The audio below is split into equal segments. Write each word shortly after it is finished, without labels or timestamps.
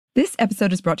This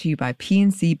episode is brought to you by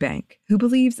PNC Bank, who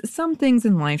believes some things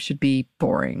in life should be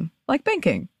boring, like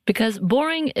banking. Because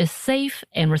boring is safe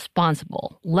and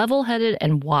responsible, level-headed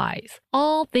and wise.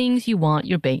 All things you want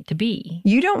your bank to be.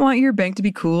 You don't want your bank to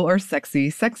be cool or sexy.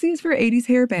 Sexy is for 80s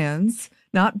hair bands,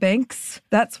 not banks.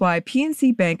 That's why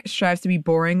PNC Bank strives to be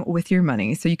boring with your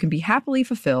money so you can be happily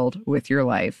fulfilled with your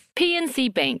life.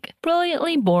 PNC Bank,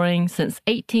 brilliantly boring since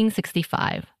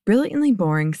 1865. Brilliantly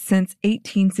Boring Since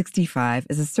 1865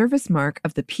 is a service mark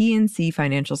of the PNC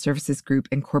Financial Services Group,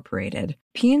 Incorporated.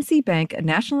 PNC Bank, a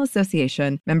National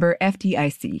Association, member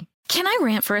FDIC. Can I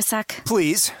rant for a sec?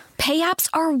 Please. Pay apps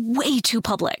are way too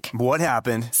public. What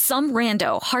happened? Some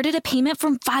rando hearted a payment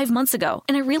from 5 months ago,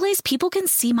 and I realized people can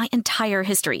see my entire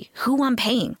history, who I'm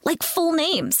paying, like full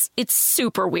names. It's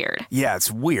super weird. Yeah,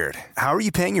 it's weird. How are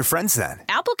you paying your friends then?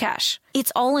 Apple Cash.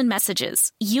 It's all in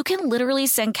messages. You can literally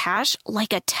send cash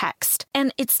like a text,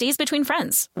 and it stays between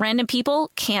friends. Random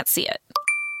people can't see it.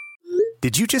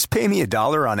 Did you just pay me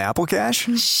 $1 on Apple Cash?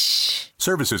 Shh.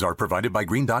 Services are provided by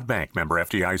Green Dot Bank, member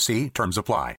FDIC. Terms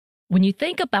apply. When you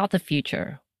think about the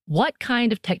future, what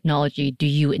kind of technology do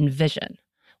you envision?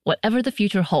 Whatever the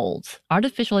future holds,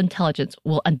 artificial intelligence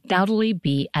will undoubtedly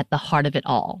be at the heart of it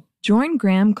all. Join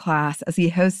Graham Class as he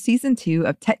hosts Season 2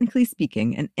 of Technically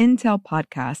Speaking, an Intel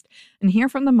podcast, and hear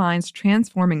from the minds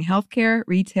transforming healthcare,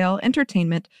 retail,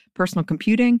 entertainment, personal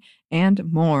computing,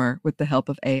 and more with the help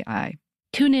of AI.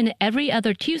 Tune in every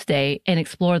other Tuesday and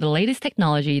explore the latest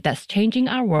technology that's changing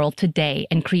our world today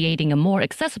and creating a more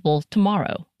accessible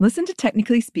tomorrow. Listen to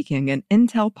Technically Speaking, an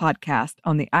Intel podcast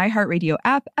on the iHeartRadio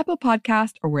app, Apple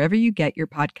Podcast, or wherever you get your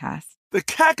podcasts. The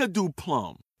Kakadu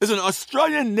plum is an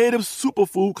Australian native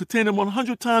superfood containing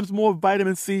 100 times more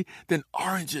vitamin C than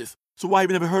oranges. So why have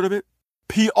you never heard of it?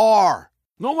 PR.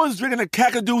 No one's drinking a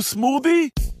Kakadu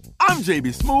smoothie? I'm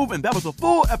JB Smoove, and that was a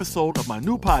full episode of my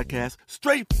new podcast,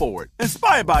 Straightforward,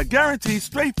 inspired by guaranteed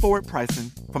straightforward pricing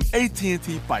from AT&T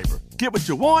Fiber. Get what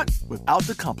you want without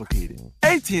the complicated.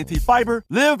 AT&T Fiber,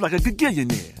 live like a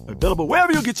gigillionaire. Available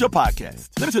wherever you get your podcasts.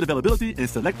 Limited availability in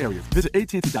select areas. Visit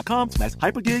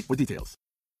AT&T.com/hypergig for details.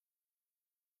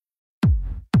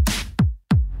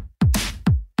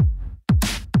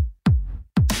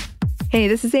 Hey,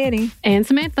 this is Annie. And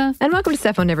Samantha. And welcome to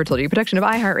Stuff I Never Told You, a production of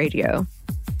iHeartRadio.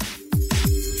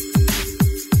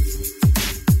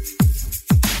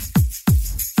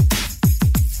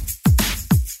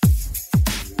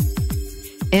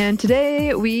 And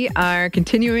today we are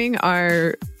continuing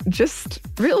our just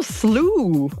real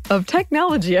slew of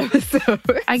technology episodes.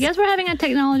 I guess we're having a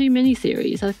technology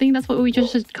mini-series. I think that's what we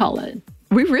just should call it.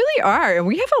 We really are. And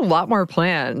we have a lot more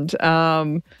planned,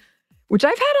 which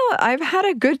I've had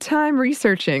a good time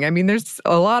researching. I mean, there's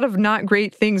a lot of not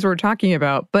great things we're talking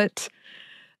about, but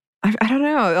I don't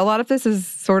know. A lot of this is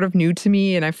sort of new to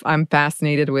me, and I'm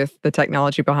fascinated with the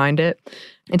technology behind it.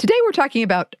 And today we're talking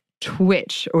about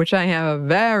Twitch, which I have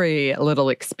very little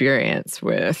experience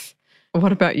with.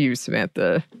 What about you,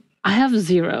 Samantha? I have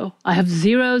zero. I have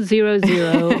zero.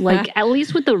 Like, at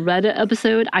least with the Reddit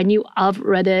episode, I knew of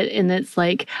Reddit, and it's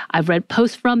like, I've read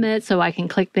posts from it, so I can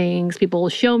click things. People will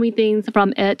show me things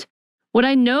from it. What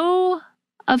I know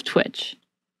of Twitch,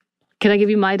 can I give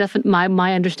you my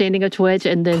understanding of Twitch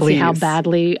and then Please. See how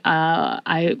badly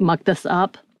I mucked this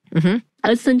up? Mm-hmm.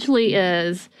 Essentially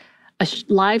is a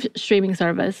live streaming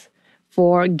service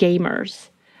for gamers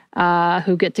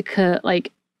who get to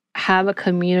have a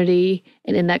community,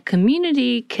 and in that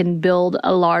community can build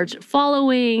a large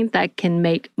following that can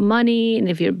make money. And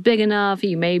if you're big enough,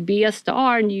 you may be a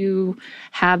star and you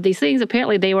have these things.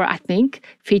 Apparently they were, I think,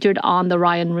 featured on the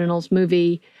Ryan Reynolds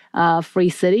movie, Free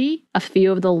City, a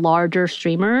few of the larger Twitch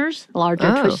streamers.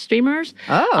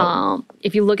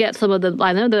 If you look at some of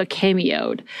I know they're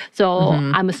cameoed. So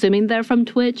I'm assuming they're from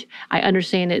Twitch. I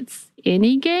understand it's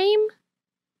any game,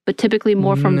 but typically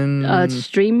more from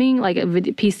streaming, like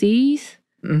PCs.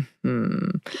 Mm-hmm.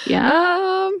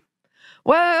 Yeah.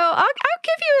 Well, I'll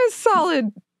give you a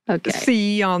solid Okay.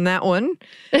 C on that one.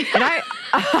 And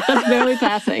That's barely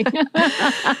passing.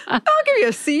 I'll give you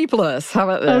a C plus. How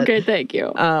about that? Okay, thank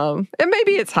you. And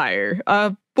maybe it's higher.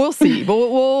 We'll see.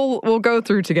 We'll go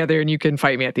through together, and you can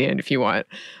fight me at the end if you want.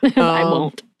 I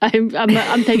won't.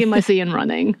 I'm taking my C and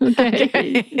running.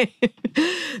 Okay.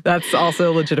 That's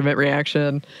also a legitimate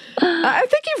reaction. I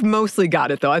think you've mostly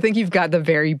got it, though. I think you've got the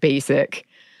very basic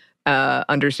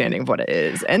understanding of what it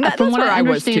is. And that's From what where I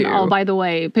was understand, too. oh, by the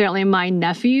way, apparently my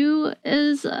nephew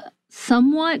is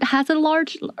somewhat has a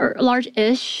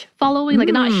large-ish following, like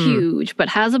not huge, but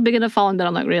has a big enough following that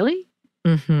I'm like, really?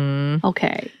 Mm-hmm.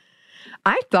 Okay.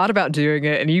 I thought about doing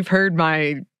it, and you've heard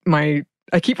my.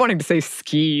 I keep wanting to say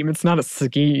scheme. It's not a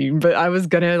scheme, but I was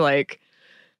gonna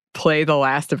play The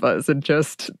Last of Us and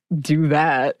just do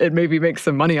that and maybe make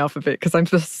some money off of it because I'm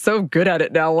just so good at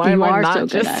it now. Why am I not so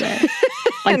good just at it?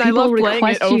 Like and people I love playing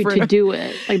request it you over to and do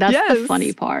it. Like that's the Yes.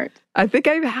 funny part. I think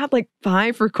I've had like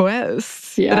 5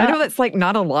 requests. And I Yeah. know that's like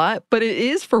not a lot, but it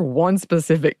is for one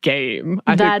specific game.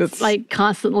 I think That's like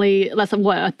constantly, that's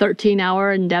what, a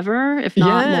 13-hour endeavor, if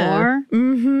not more.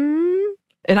 Mm-hmm.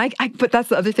 And but that's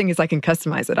the other thing is I can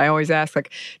customize it. I always ask,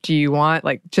 like, do you want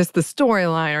like just the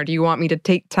storyline or do you want me to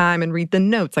take time and read the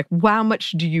notes? Like, how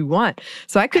much do you want?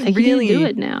 So I could I think really you do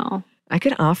it now. I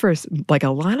could offer like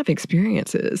a lot of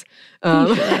experiences.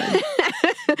 You should.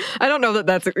 I don't know that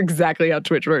that's exactly how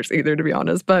Twitch works either, to be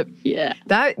honest. But Yeah.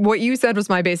 that what you said was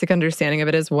my basic understanding of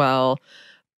it as well.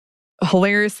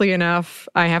 Hilariously enough,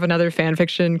 I have another fan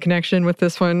fiction connection with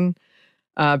this one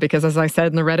because, as I said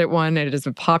in the Reddit one, it is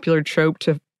a popular trope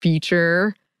to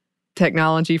feature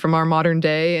technology from our modern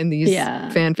day in these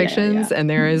fan fictions. And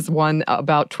there is one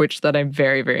about Twitch that I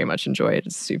very, very much enjoyed.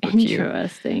 It's super cute.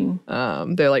 Interesting.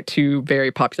 They're like 2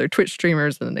 very popular Twitch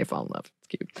streamers, and then they fall in love. It's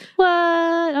cute.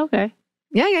 What? Okay.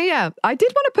 Yeah. I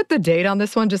did want to put the date on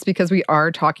this one just because we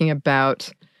are talking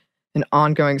about an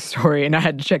ongoing story, and I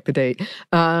had to check the date.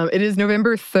 It is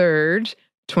November 3rd,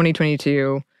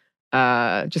 2022.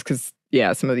 Just because,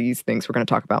 some of these things we're going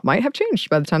to talk about might have changed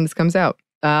by the time this comes out.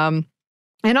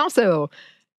 And also,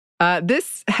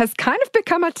 this has kind of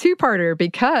become a 2-parter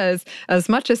because as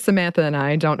much as Samantha and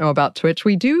I don't know about Twitch,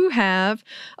 we do have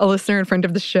a listener and friend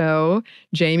of the show,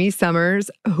 Jamie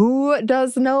Summers, who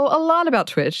does know a lot about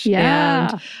Twitch.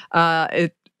 Yeah. And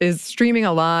it is streaming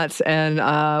a lot.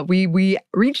 And we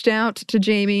reached out to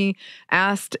Jamie,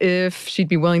 asked if she'd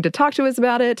be willing to talk to us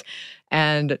about it.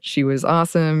 And she was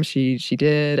awesome. She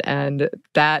did. And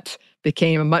that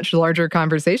became a much larger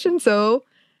conversation. So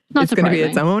it's going to be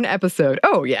its own episode.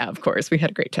 Oh, yeah, of course. We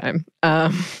had a great time.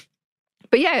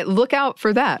 But yeah, look out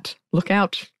for that. Look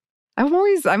out. I'm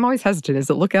always hesitant. Is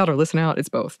it look out or listen out? It's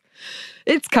both.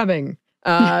 It's coming.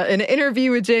 An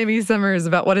interview with Jamie Summers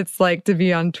about what it's like to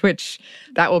be on Twitch.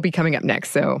 That will be coming up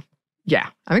next. So yeah,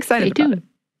 I'm excited about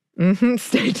it.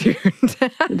 Stay tuned.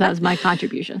 That's my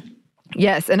contribution.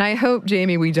 Yes, and I hope,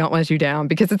 Jamie, we don't let you down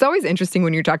because it's always interesting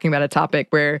when you're talking about a topic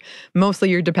where mostly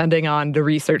you're depending on the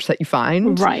research that you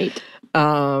find. Right.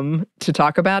 To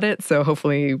talk about it. So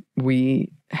hopefully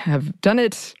we have done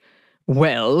it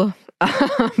well,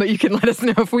 but you can let us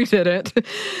know if we didn't.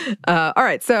 All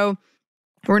right, so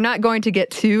we're not going to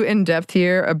get too in-depth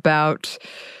here about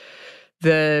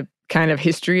the kind of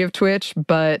history of Twitch,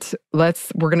 but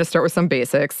we're going to start with some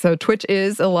basics. So Twitch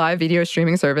is a live video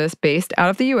streaming service based out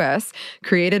of the US,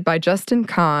 created by Justin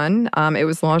Kan. It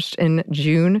was launched in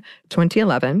June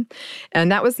 2011,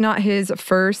 and that was not his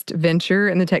first venture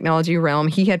in the technology realm.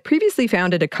 He had previously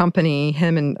founded a company,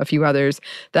 him and a few others,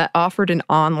 that offered an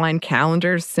online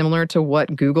calendar similar to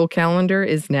what Google Calendar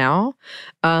is now.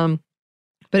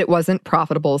 But it wasn't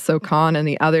profitable, so Khan and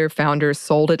the other founders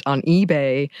sold it on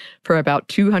eBay for about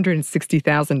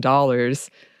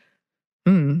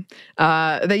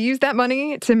 $260,000. They used that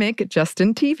money to make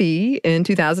Justin TV in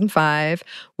 2005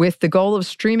 with the goal of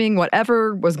streaming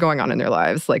whatever was going on in their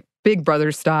lives, like Big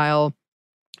Brother style,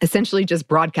 essentially just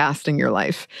broadcasting your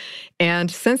life.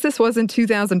 And since this was in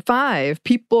 2005,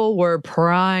 people were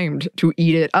primed to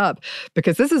eat it up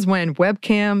because this is when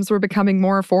webcams were becoming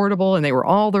more affordable and they were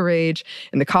all the rage,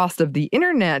 and the cost of the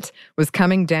internet was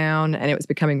coming down and it was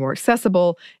becoming more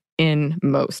accessible in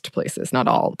most places. Not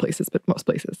all places, but most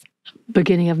places.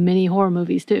 Beginning of many horror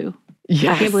movies, too.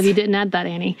 Yes. I can't believe you didn't add that,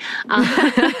 Annie.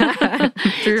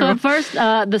 True. So at first,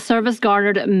 the service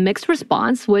garnered mixed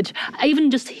response, which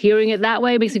even just hearing it that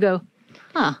way makes you go,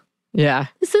 huh, yeah.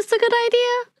 is this a good idea?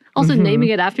 Also, naming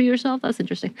it after yourself, that's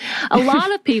interesting. A lot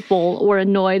of people were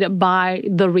annoyed by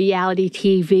the reality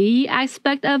TV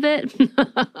aspect of it.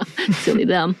 Silly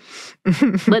them.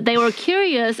 But they were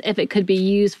curious if it could be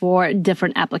used for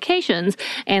different applications.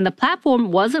 And the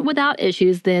platform wasn't without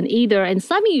issues then either. And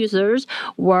some users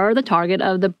were the target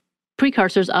of the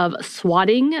precursors of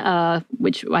swatting,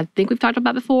 which I think we've talked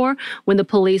about before, when the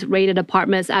police raided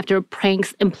apartments after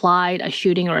pranks implied a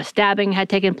shooting or a stabbing had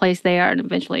taken place there. And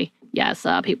eventually, yes,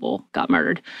 people got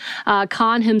murdered.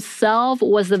 Khan himself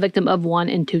was the victim of one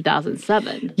in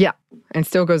 2007. Yeah, and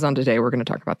still goes on today. We're going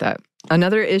to talk about that.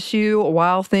 Another issue,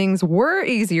 while things were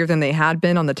easier than they had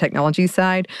been on the technology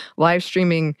side, live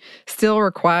streaming still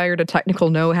required a technical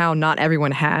know-how not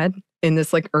everyone had in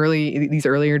these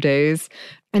earlier days.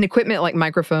 And equipment like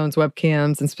microphones,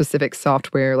 webcams, and specific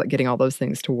software, like getting all those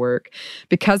things to work.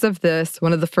 Because of this,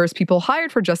 one of the first people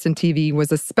hired for Justin TV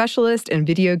was a specialist in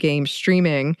video game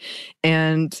streaming.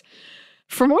 And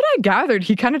From what I gathered,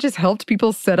 he kind of just helped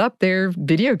people set up their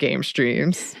video game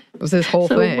streams. It was his whole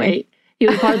thing. Wait, he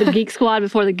was part of the Geek Squad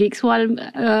before the Geek Squad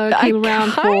came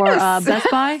around for Best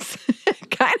Buy?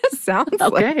 Kind of sounds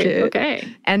like it. Okay.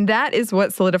 And that is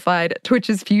what solidified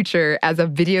Twitch's future as a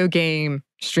video game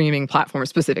streaming platform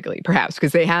specifically, perhaps,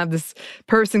 because they have this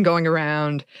person going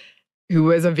around who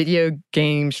was a video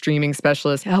game streaming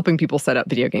specialist helping people set up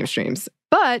video game streams.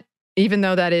 But even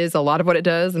though that is a lot of what it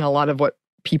does and a lot of what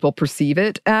people perceive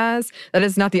it as, that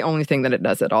is not the only thing that it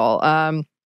does at all.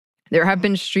 There have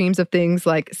been streams of things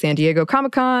like San Diego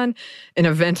Comic-Con, an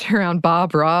event around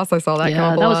Bob Ross. I saw that come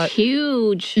up a lot. Yeah, that was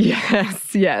huge.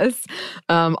 Yes.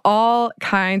 All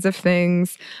kinds of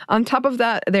things. On top of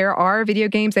that, there are video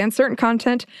games and certain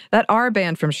content that are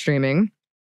banned from streaming,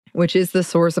 which is the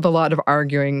source of a lot of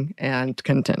arguing and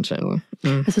contention.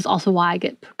 This is also why I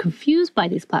get confused by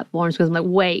these platforms, because I'm like,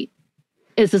 wait,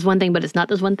 is this one thing, but it's not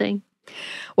this one thing?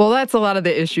 Well, that's a lot of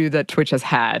the issue that Twitch has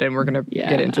had, and we're going to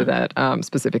get into that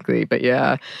specifically. But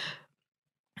yeah,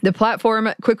 the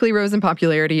platform quickly rose in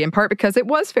popularity, in part because it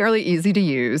was fairly easy to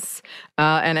use,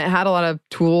 and it had a lot of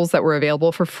tools that were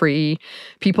available for free.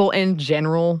 People in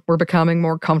general were becoming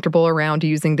more comfortable around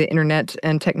using the internet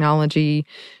and technology.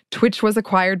 Twitch was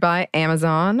acquired by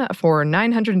Amazon for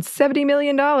 $970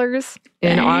 million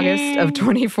in August of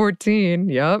 2014.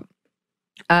 Yep.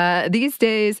 These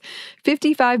days,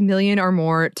 55 million or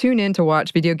more tune in to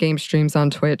watch video game streams on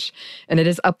Twitch, and it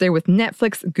is up there with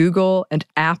Netflix, Google, and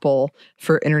Apple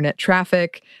for internet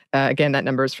traffic. Again, that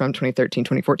number is from 2013,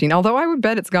 2014, although I would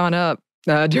bet it's gone up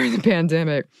during the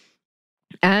pandemic.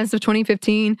 As of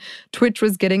 2015, Twitch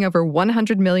was getting over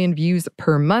 100 million views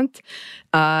per month,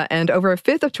 and over a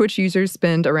fifth of Twitch users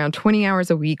spend around 20 hours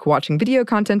a week watching video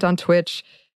content on Twitch.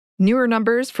 Newer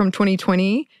numbers from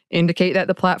 2020 indicate that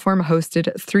the platform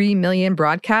hosted 3 million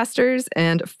broadcasters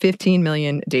and 15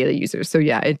 million daily users. So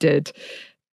yeah, it did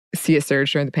see a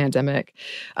surge during the pandemic.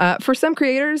 For some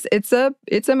creators, it's a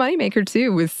moneymaker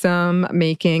too, with some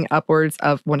making upwards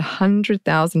of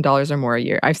 $100,000 or more a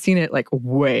year. I've seen it like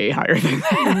way higher than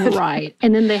that. Right.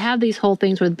 And then they have these whole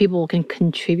things where people can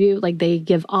contribute, like they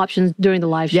give options during the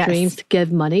live streams to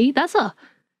give money. That's a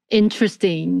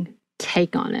interesting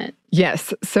take on it.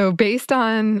 Yes. So based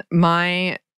on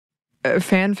my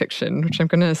fan fiction, which I'm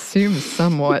going to assume is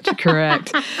somewhat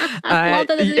correct. I love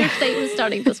that your statement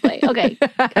starting this way. Okay.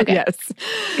 Yes.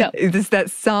 Go. It's that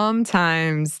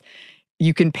sometimes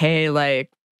you can pay,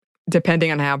 like, depending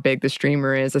on how big the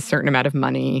streamer is, a certain amount of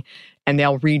money, and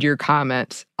they'll read your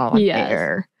comment on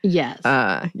air. Yes.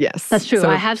 Yes. That's true. So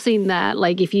I have seen that.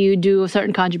 Like, if you do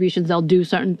certain contributions, they'll do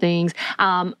certain things.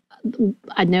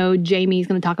 I know Jamie's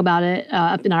going to talk about it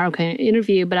up in our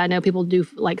interview, but I know people do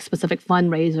like specific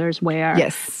fundraisers where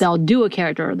they'll do a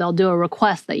character, they'll do a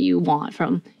request that you want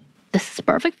from, this is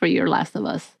perfect for your Last of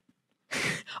Us.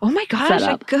 Oh my gosh,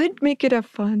 I could make it a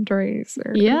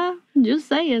fundraiser. Yeah, just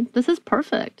saying. This is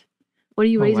perfect. What are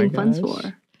you raising funds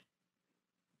for?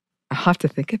 I'll have to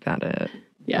think about it.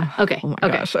 Yeah. Okay. Oh my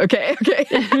gosh. Okay.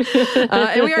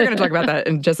 And we are going to talk about that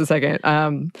in just a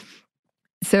second.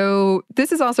 So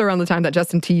this is also around the time that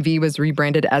Justin TV was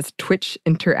rebranded as Twitch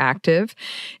Interactive.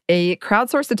 A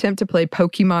crowdsourced attempt to play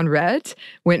Pokemon Red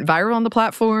went viral on the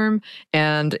platform,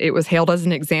 and it was hailed as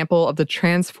an example of the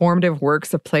transformative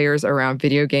works of players around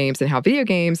video games and how video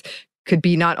games could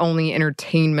be not only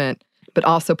entertainment, but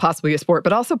also possibly a sport,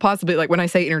 but also possibly, like when I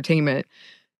say entertainment,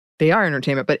 they are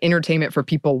entertainment, but entertainment for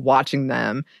people watching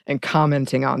them and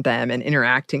commenting on them and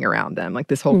interacting around them. Like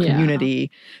this whole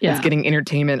community is getting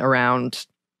entertainment around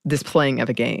this playing of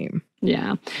a game.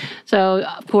 Yeah. So,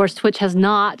 of course, Twitch has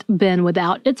not been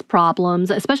without its problems,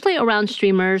 especially around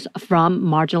streamers from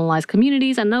marginalized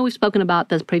communities. I know we've spoken about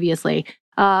this previously.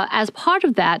 As part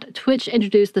of that, Twitch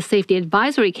introduced the Safety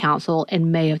Advisory Council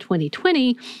in May of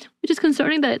 2020, which is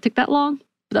concerning that it took that long,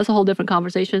 but that's a whole different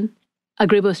conversation. A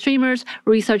group of streamers,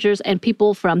 researchers, and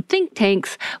people from think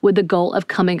tanks with the goal of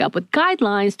coming up with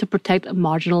guidelines to protect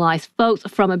marginalized folks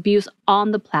from abuse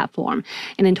on the platform.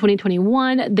 And in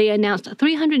 2021, they announced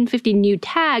 350 new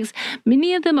tags,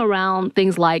 many of them around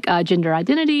things like gender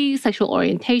identity, sexual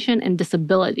orientation, and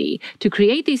disability. To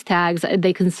create these tags,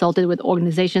 they consulted with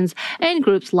organizations and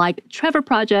groups like Trevor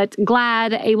Project,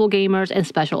 GLAAD, Able Gamers, and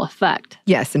Special Effect.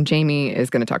 Yes, and Jamie is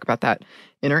going to talk about that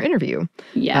in our interview,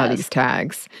 these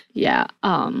tags. Yeah.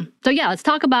 Let's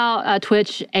talk about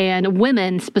Twitch and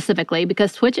women specifically,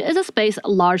 because Twitch is a space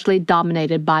largely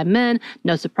dominated by men.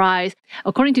 No surprise.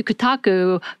 According to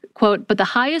Kotaku, quote, but the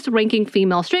highest ranking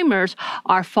female streamers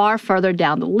are far further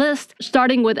down the list,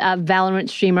 starting with a Valorant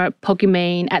streamer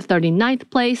Pokimane at 39th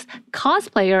place,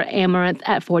 cosplayer Amaranth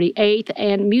at 48th,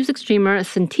 and music streamer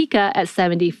Santika at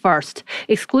 71st.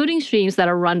 Excluding streams that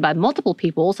are run by multiple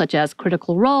people, such as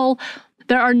Critical Role,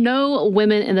 there are no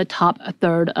women in the top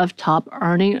third of top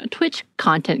earning Twitch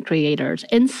content creators,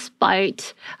 in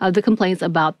spite of the complaints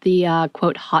about the,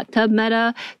 quote, hot tub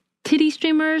meta, titty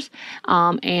streamers,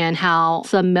 and how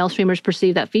some male streamers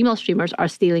perceive that female streamers are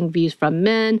stealing views from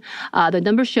men. The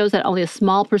number shows that only a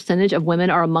small percentage of women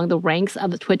are among the ranks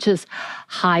of the Twitch's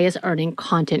highest earning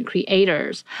content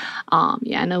creators. I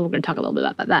know we're going to talk a little bit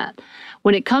about that.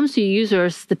 When it comes to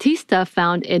users, Statista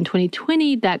found in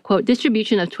 2020 that, quote,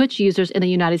 distribution of Twitch users in the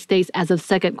United States as of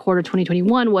second quarter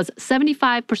 2021 was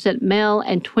 75% male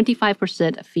and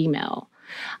 25% female.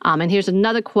 And here's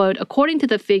another quote. According to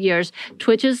the figures,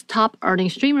 Twitch's top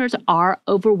earning streamers are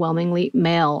overwhelmingly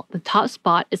male. The top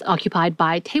spot is occupied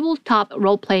by Tabletop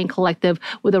Role-Playing Collective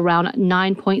with around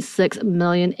 9.6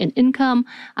 million in income.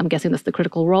 I'm guessing that's the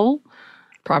Critical Role.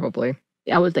 Probably.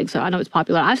 I would think so. I know it's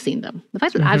popular. I've seen them. The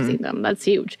fact that I've seen them, that's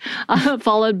huge.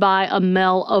 Followed by a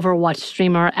male Overwatch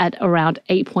streamer at around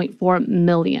 8.4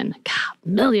 million. God,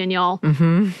 million, y'all.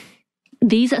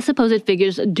 These supposed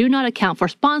figures do not account for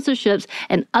sponsorships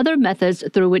and other methods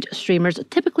through which streamers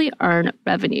typically earn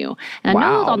revenue. And I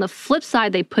know on the flip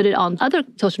side, they put it on other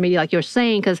social media, like you're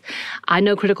saying, because I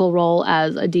know Critical Role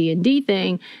as a D&D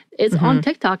thing. It's on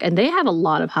TikTok, and they have a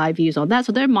lot of high views on that,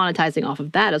 so they're monetizing off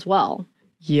of that as well.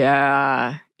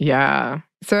 Yeah.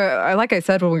 So like I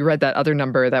said, when we read that other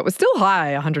number, that was still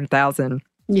high, 100,000.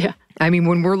 Yeah. I mean,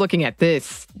 when we're looking at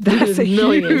this, that's a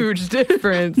huge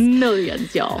difference.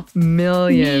 Millions, y'all.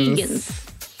 Millions.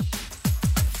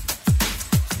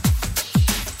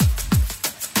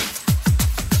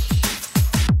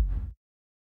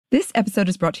 This episode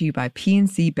is brought to you by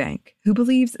PNC Bank, who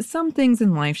believes some things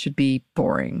in life should be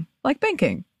boring, like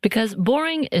banking. Because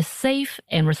boring is safe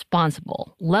and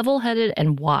responsible, level-headed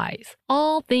and wise.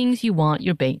 All things you want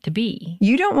your bank to be.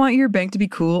 You don't want your bank to be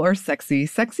cool or sexy.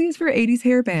 Sexy is for 80s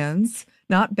hair bands,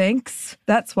 not banks.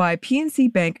 That's why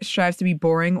PNC Bank strives to be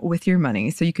boring with your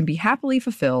money so you can be happily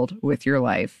fulfilled with your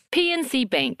life. PNC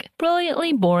Bank,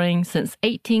 brilliantly boring since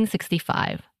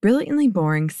 1865. Brilliantly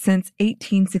Boring Since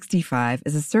 1865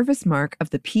 is a service mark of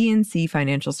the PNC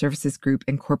Financial Services Group,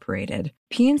 Incorporated.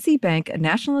 PNC Bank, a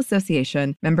National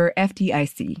Association, member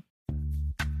FDIC.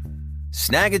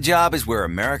 Snag a Job is where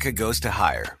America goes to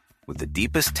hire, with the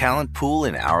deepest talent pool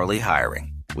in hourly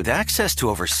hiring. With access to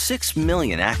over 6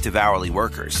 million active hourly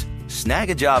workers,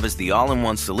 Snag a Job is the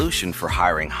all-in-one solution for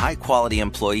hiring high-quality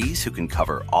employees who can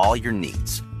cover all your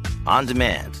needs. On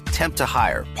demand, temp to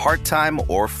hire, part-time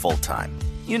or full-time.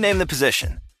 You name the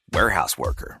position. Warehouse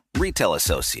worker, retail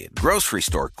associate, grocery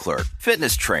store clerk,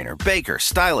 fitness trainer, baker,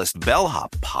 stylist,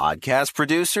 bellhop, podcast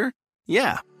producer.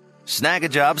 Yeah, Snag a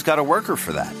Job's got a worker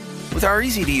for that. With our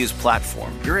easy-to-use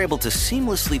platform, you're able to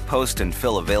seamlessly post and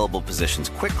fill available positions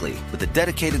quickly with a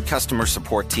dedicated customer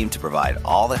support team to provide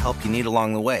all the help you need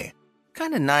along the way.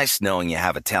 Kind of nice knowing you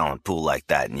have a talent pool like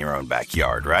that in your own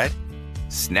backyard, right?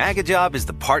 Snag a Job is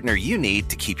the partner you need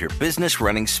to keep your business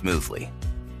running smoothly.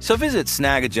 So visit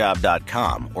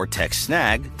snagajob.com or text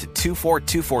snag to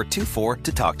 242424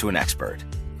 to talk to an expert.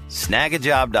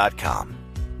 Snagajob.com,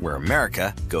 where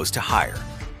America goes to hire.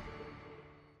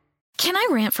 Can I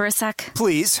rant for a sec?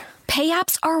 Please. Pay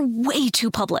apps are way too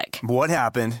public. What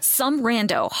happened? Some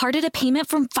rando hearted a payment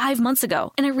from 5 months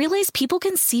ago, and I realized people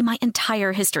can see my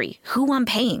entire history, who I'm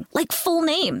paying, like full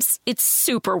names. It's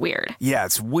super weird. Yeah,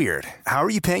 it's weird. How are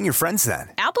you paying your friends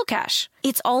then? Apple Cash.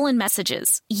 It's all in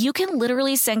messages. You can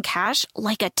literally send cash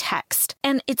like a text,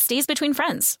 and it stays between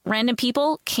friends. Random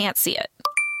people can't see it.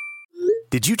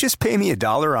 Did you just pay me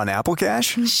 $1 on Apple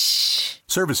Cash? Shh.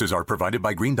 Services are provided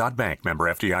by Green Dot Bank. Member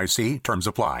FDIC. Terms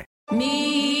apply.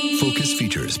 Focus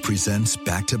Features presents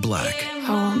Back to Black. I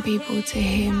want people to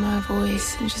hear my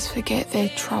voice and just forget their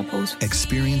troubles.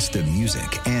 Experience the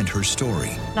music and her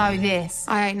story. Know this,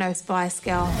 I ain't no Spice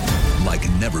Girl. Like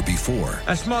never before.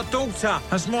 That's my daughter.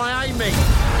 That's my Amy.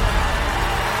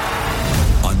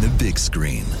 On the big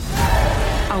screen.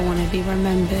 I want to be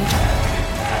remembered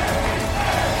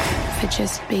for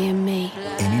just being me.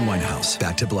 Amy Winehouse,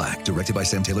 Back to Black, directed by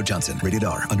Sam Taylor Johnson. Rated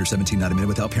R, under 17, not a minute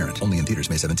without parent. Only in theaters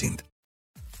May 17th.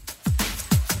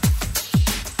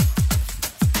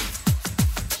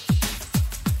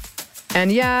 And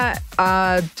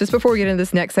just before we get into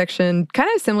this next section, kind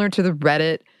of similar to the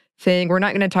Reddit thing, we're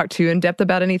not going to talk too in depth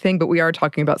about anything, but we are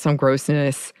talking about some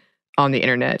grossness on the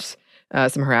internet,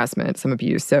 some harassment, some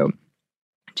abuse. So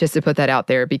just to put that out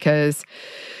there, because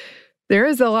There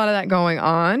is a lot of that going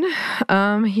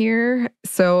on here.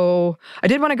 So I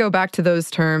did want to go back to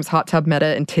those terms, hot tub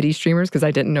meta and titty streamers, because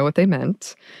I didn't know what they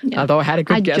meant. Yeah. Although I had a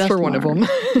good guess for one of them.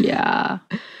 Yeah.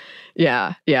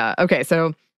 Yeah. Okay,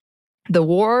 so the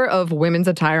war of women's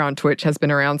attire on Twitch has been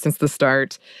around since the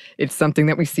start. It's something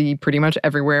that we see pretty much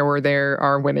everywhere where there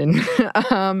are women.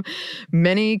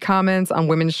 Many comments on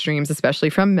women's streams, especially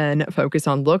from men, focus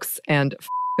on looks and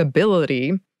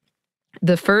ability.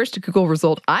 The first Google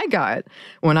result I got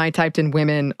when I typed in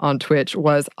women on Twitch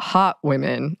was hot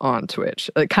women on Twitch.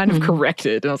 It kind of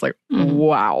corrected. And I was like,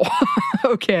 wow.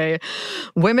 Okay.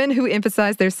 Women who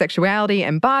emphasize their sexuality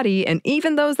and body, and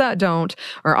even those that don't,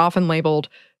 are often labeled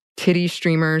titty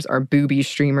streamers or booby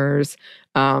streamers.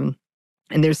 And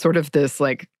there's sort of this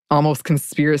like almost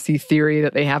conspiracy theory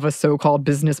that they have a so-called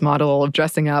business model of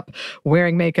dressing up,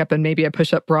 wearing makeup, and maybe a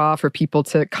push-up bra for people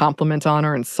to compliment on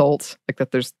or insult. Like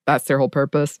that's their whole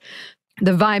purpose.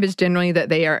 The vibe is generally that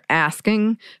they are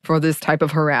asking for this type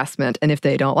of harassment, and if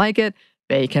they don't like it,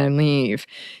 they can leave.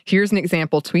 Here's an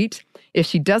example tweet. If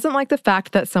she doesn't like the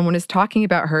fact that someone is talking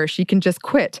about her, she can just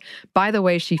quit. By the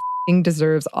way, she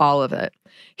deserves all of it.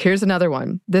 Here's another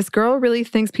one. This girl really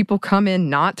thinks people come in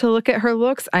not to look at her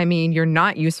looks. I mean, you're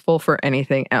not useful for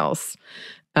anything else.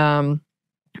 A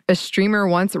streamer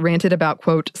once ranted about,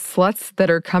 quote, sluts that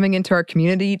are coming into our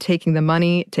community, taking the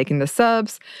money, taking the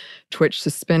subs. Twitch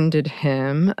suspended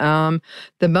him. The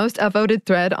most upvoted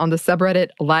thread on the subreddit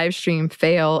livestream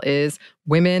fail is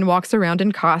women walks around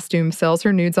in costume, sells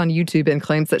her nudes on YouTube, and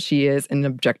claims that she is an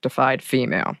objectified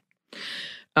female.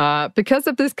 Because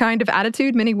of this kind of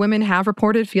attitude, many women have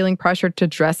reported feeling pressured to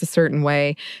dress a certain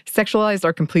way, sexualized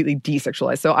or completely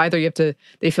desexualized. So either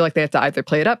they feel like they have to either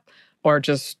play it up or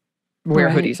just wear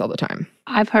hoodies all the time.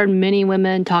 I've heard many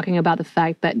women talking about the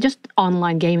fact that just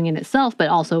online gaming in itself, but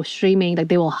also streaming, like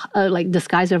they will like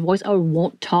disguise their voice or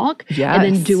won't talk and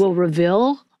then do a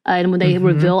reveal. And when they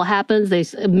reveal happens, they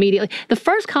immediately, the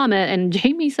first comment, and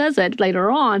Jamie says it later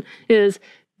on, is,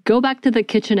 go back to the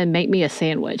kitchen and make me a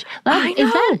sandwich.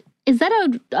 Is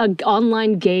that a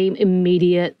online game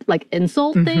immediate like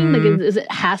insult thing? Like, is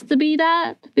it has to be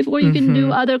that before you can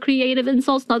do other creative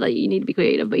insults? Not that you need to be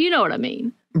creative, but you know what I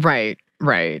mean. Right.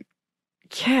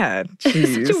 Yeah,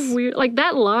 geez. It's such a weird, like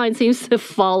that line seems to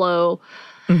follow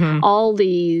all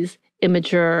these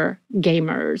immature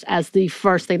gamers as the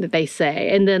first thing that they say.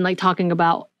 And then like talking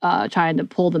about trying to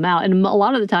pull them out. And a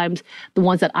lot of the times, the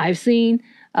ones that I've seen,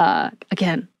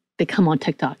 again, they come on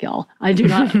TikTok, y'all. I do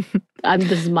not,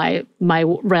 this is my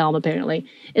realm apparently,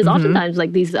 is oftentimes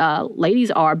like these ladies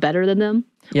are better than them,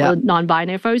 or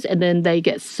non-binary folks, and then they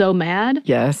get so mad.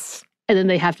 Yes. And then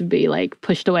they have to be like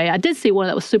pushed away. I did see one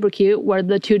that was super cute where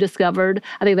the two discovered,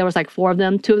 I think there was like 4 of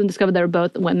them, 2 of them discovered they were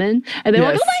both women. And they were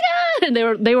like, oh my God!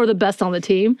 And they were the best on the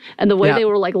team. And the way they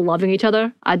were like loving each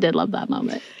other, I did love that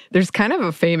moment. There's kind of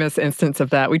a famous instance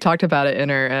of that. We talked about it in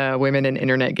our Women in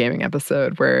Internet Gaming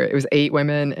episode where it was 8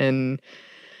 women and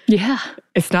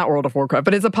it's not World of Warcraft,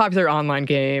 but it's a popular online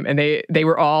game. And they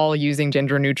were all using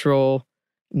gender neutral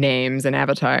names and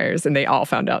avatars, and they all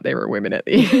found out they were women at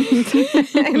the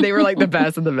end. And they were like the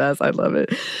best of the best. I love it.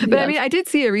 But I mean, I did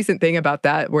see a recent thing about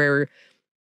that where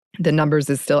the numbers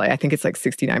is still, I think it's like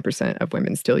 69% of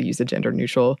women still use a gender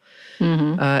neutral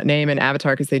name and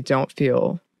avatar because they don't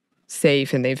feel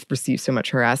safe and they've received so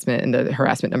much harassment and the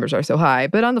harassment numbers are so high.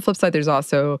 But on the flip side, there's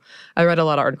also, I read a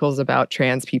lot of articles about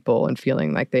trans people and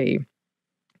feeling like they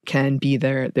can be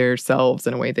their selves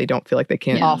in a way they don't feel like they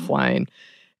can offline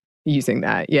using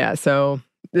that. Yeah. So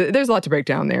there's a lot to break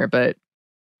down there, but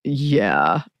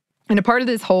yeah. And a part of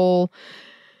this whole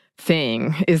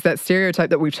thing is that stereotype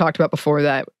that we've talked about before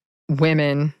that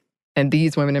women, and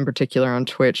these women in particular on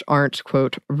Twitch, aren't,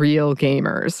 quote, real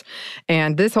gamers.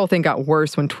 And this whole thing got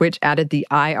worse when Twitch added the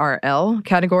IRL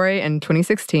category in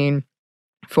 2016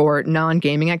 for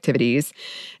non-gaming activities.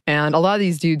 And a lot of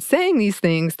these dudes saying these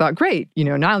things thought, great,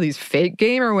 now these fake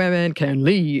gamer women can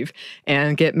leave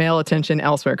and get male attention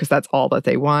elsewhere because that's all that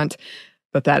they want.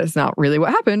 But that is not really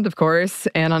what happened, of course.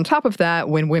 And on top of that,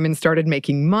 when women started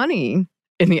making money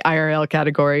in the IRL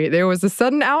category, there was a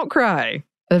sudden outcry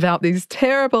about these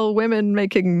terrible women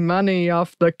making money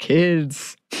off the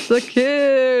kids. The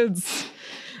kids!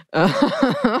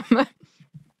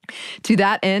 To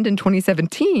that end, in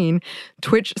 2017,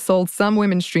 Twitch sold some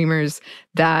women streamers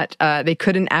that they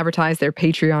couldn't advertise their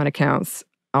Patreon accounts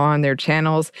on their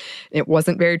channels. It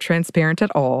wasn't very transparent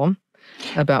at all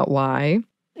about why.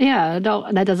 Yeah,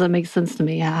 that doesn't make sense to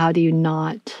me. How do you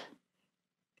not...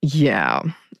 Yeah,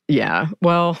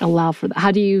 well... allow for that?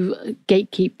 How do you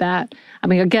gatekeep that? I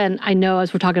mean, again, I know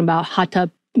as we're talking about hot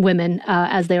tub women,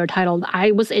 as they were titled.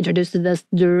 I was introduced to this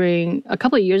during a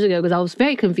couple of years ago because I was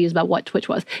very confused about what Twitch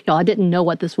was. I didn't know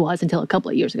what this was until a couple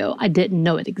of years ago. I didn't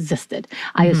know it existed.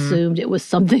 I assumed it was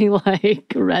something like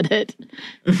Reddit.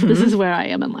 This is where I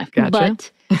am in life. Gotcha.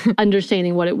 But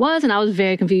understanding what it was, and I was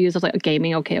very confused. I was like,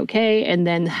 gaming, okay. And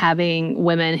then having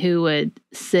women who would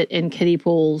sit in kiddie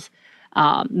pools.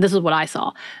 This is what I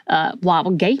saw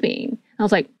while gaming. I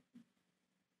was like,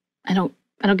 I don't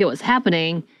get what's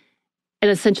happening. And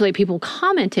essentially people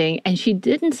commenting, and she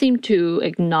didn't seem to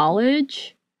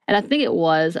acknowledge, and I think it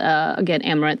was, again,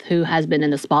 Amouranth, who has been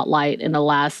in the spotlight in the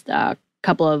last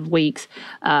couple of weeks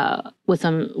with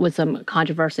some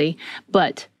controversy,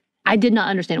 but I did not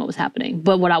understand what was happening.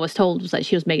 But what I was told was that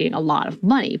she was making a lot of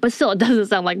money. But still, it doesn't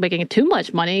sound like making too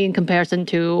much money in comparison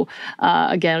to,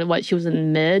 again, what she was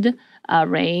in mid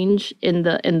range in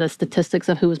the statistics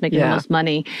of who was making the most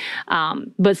money.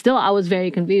 But still, I was very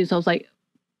confused. I was like,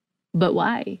 but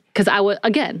why? Because I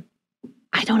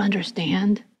don't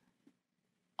understand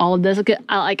all of this.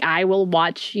 I will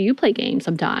watch you play games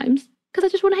sometimes because I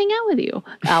just want to hang out with you.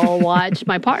 I will watch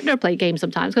my partner play games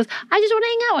sometimes because I just want to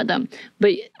hang out with them.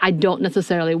 But I don't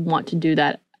necessarily want to do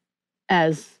that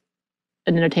as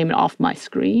an entertainment off my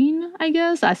screen, I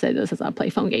guess. I say this as I play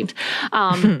phone games.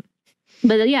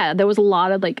 But yeah, there was a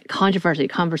lot of controversy,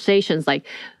 conversations,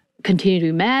 continue to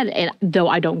be mad. And though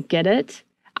I don't get it,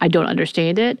 I don't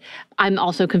understand it, I'm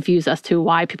also confused as to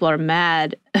why people are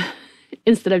mad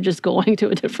instead of just going to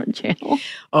a different channel.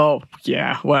 Oh,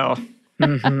 yeah. Well,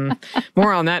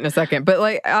 more on that in a second.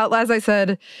 But as I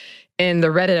said in the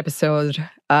Reddit episode,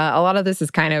 a lot of this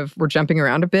is we're jumping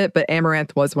around a bit, but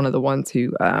Amouranth was one of the ones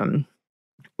who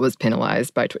was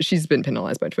penalized by Twitch. She's been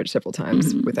penalized by Twitch several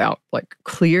times without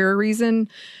clear reason.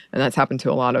 And that's happened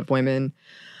to a lot of women.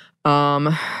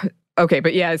 Okay,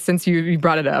 but yeah, since you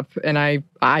brought it up, and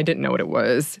I didn't know what it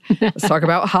was, let's talk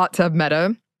about hot tub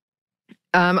meta.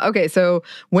 Okay, so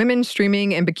women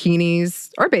streaming in bikinis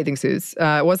or bathing suits.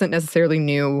 It wasn't necessarily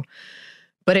new,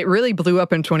 but it really blew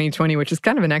up in 2020, which is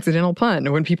kind of an accidental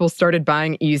pun, when people started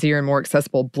buying easier and more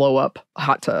accessible blow-up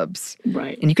hot tubs.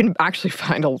 Right. And you can actually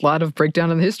find a lot of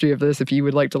breakdown in the history of this if you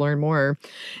would like to learn more.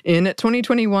 In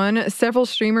 2021, several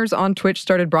streamers on Twitch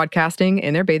started broadcasting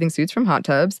in their bathing suits from hot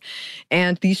tubs,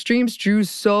 and these streams drew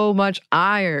so much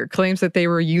ire, claims that they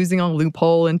were using a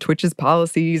loophole in Twitch's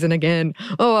policies, and again,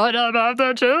 what about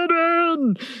the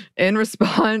children? In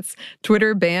response,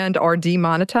 Twitter banned or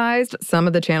demonetized some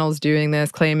of the channels doing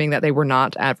this, claiming that they were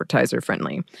not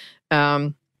advertiser-friendly.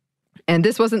 And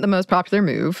this wasn't the most popular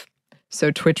move. So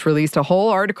Twitch released a whole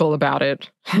article about it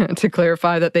to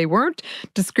clarify that they weren't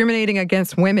discriminating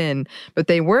against women, but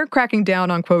they were cracking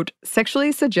down on, quote,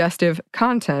 sexually suggestive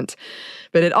content.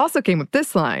 But it also came with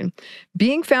this line: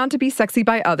 being found to be sexy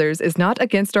by others is not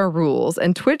against our rules,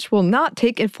 and Twitch will not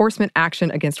take enforcement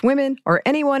action against women or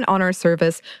anyone on our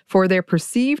service for their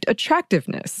perceived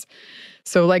attractiveness.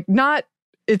 So,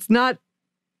 it's not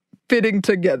fitting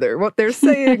together. What they're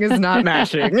saying is not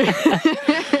matching.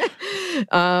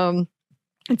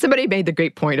 And somebody made the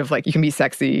great point of you can be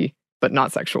sexy but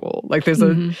not sexual.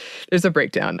 There's a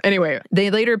breakdown. Anyway, they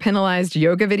later penalized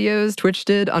yoga videos Twitch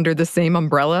did under the same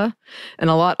umbrella, and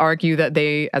a lot argue that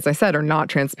they, as I said, are not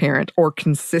transparent or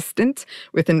consistent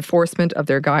with enforcement of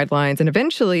their guidelines. And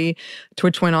eventually,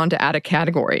 Twitch went on to add a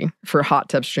category for hot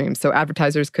tub streams, so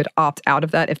advertisers could opt out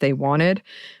of that if they wanted.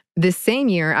 This same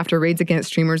year, after raids against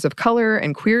streamers of color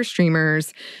and queer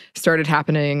streamers started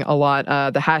happening a lot,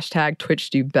 the hashtag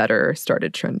 #TwitchDoBetter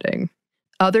started trending.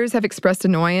 Others have expressed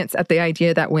annoyance at the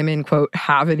idea that women, quote,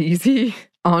 have it easy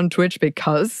on Twitch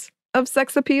because of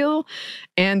sex appeal,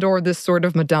 and or this sort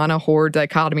of Madonna whore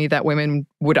dichotomy that women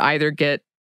would either get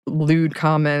lewd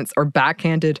comments or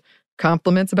backhanded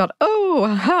compliments about,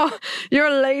 oh, you're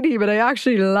a lady, but I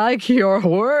actually like your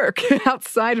work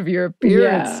outside of your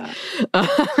appearance. Yeah.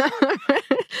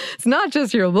 It's not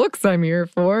just your looks I'm here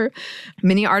for.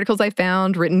 Many articles I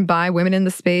found written by women in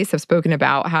the space have spoken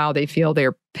about how they feel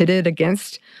they're pitted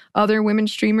against other women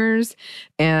streamers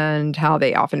and how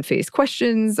they often face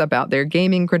questions about their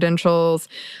gaming credentials.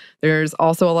 There's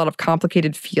also a lot of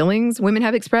complicated feelings women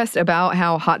have expressed about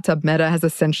how hot tub meta has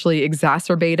essentially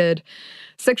exacerbated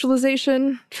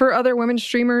sexualization for other women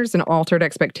streamers and altered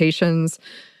expectations.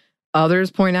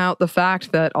 Others point out the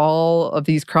fact that all of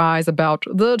these cries about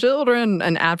the children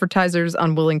and advertisers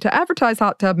unwilling to advertise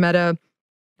hot tub meta,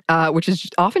 which is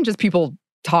often just people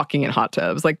talking in hot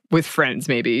tubs, with friends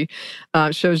maybe,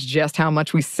 shows just how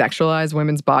much we sexualize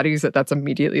women's bodies, that's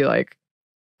immediately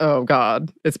oh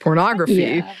God, it's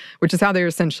pornography, which is how they're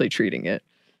essentially treating it.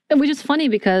 Which is funny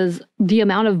because the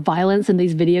amount of violence in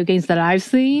these video games that I've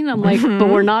seen, I'm like, but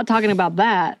we're not talking about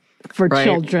that. for Right.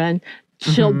 children.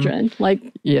 Like,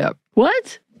 Yep.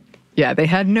 what? Yeah, they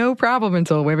had no problem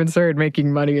until women started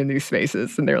making money in these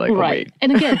spaces. And they're like, oh, Right. wait.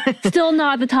 And again, still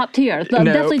not the top tier.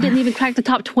 Definitely didn't even crack the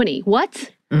top 20.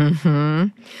 What?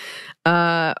 One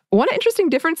interesting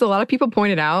difference a lot of people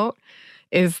pointed out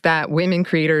is that women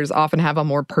creators often have a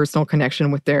more personal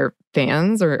connection with their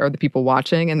fans or the people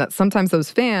watching, and that sometimes those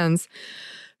fans,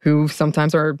 who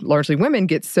sometimes are largely women,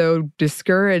 get so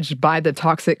discouraged by the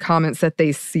toxic comments that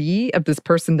they see of this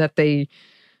person that they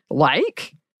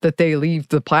like that they leave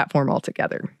the platform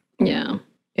altogether. Yeah.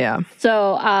 Yeah.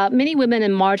 So many women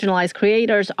and marginalized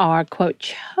creators are, quote,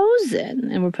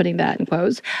 chosen, and we're putting that in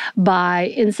quotes,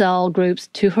 by incel groups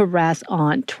to harass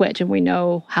on Twitch. And we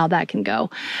know how that can go.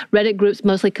 Reddit groups,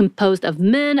 mostly composed of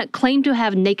men, claim to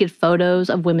have naked photos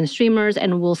of women streamers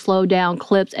and will slow down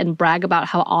clips and brag about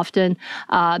how often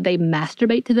they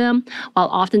masturbate to them, while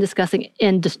often discussing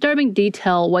in disturbing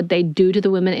detail what they do to the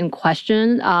women in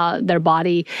question, their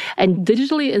body, and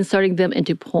digitally inserting them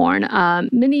into porn.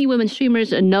 Many women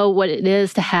streamers know what it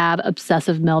is to have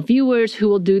obsessive male viewers who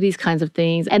will do these kinds of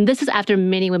things. And this is after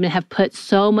many women have put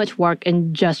so much work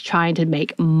in just trying to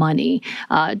make money,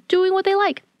 doing what they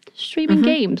like. Streaming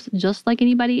games, just like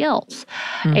anybody else.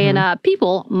 And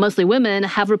people, mostly women,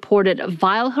 have reported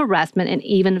vile harassment and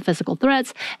even physical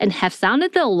threats and have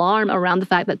sounded the alarm around the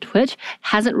fact that Twitch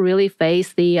hasn't really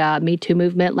faced the Me Too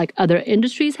movement like other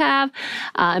industries have.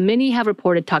 Many have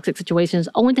reported toxic situations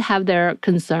only to have their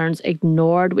concerns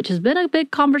ignored, which has been a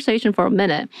big conversation for a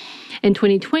minute. In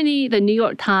 2020, the New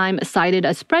York Times cited a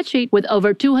spreadsheet with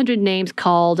over 200 names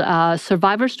called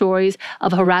Survivor Stories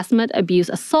of Harassment, Abuse,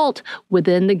 Assault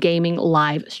within the gaming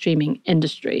live streaming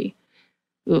industry.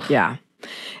 Oof. Yeah.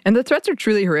 And the threats are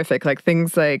truly horrific. Like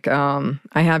things like, I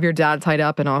have your dad tied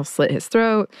up and I'll slit his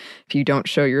throat if you don't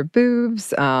show your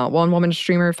boobs. One woman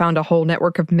streamer found a whole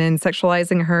network of men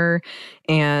sexualizing her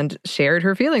and shared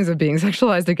her feelings of being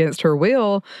sexualized against her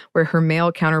will, where her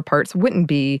male counterparts wouldn't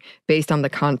be, based on the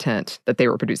content that they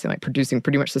were producing, like producing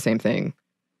pretty much the same thing.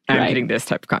 I'm getting this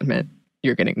type of content.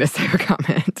 You're getting this type of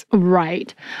comment.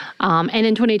 Right. And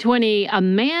in 2020, a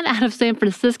man out of San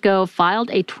Francisco filed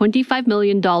a $25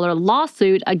 million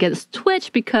lawsuit against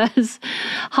Twitch because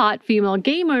hot female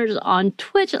gamers on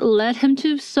Twitch led him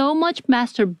to so much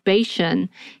masturbation,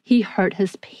 he hurt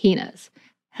his penis.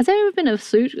 Has there ever been a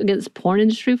suit against porn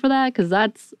industry for that? Because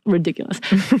that's ridiculous.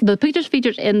 The pictures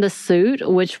featured in the suit,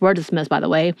 which were dismissed, by the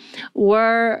way,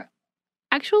 were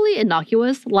actually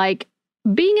innocuous, like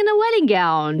being in a wedding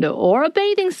gown or a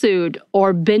bathing suit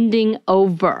or bending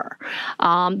over.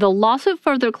 The lawsuit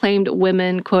further claimed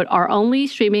women, quote, are only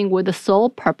streaming with the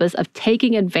sole purpose of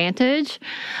taking advantage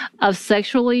of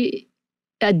sexually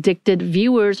addicted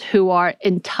viewers who are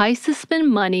enticed to spend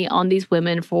money on these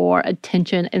women for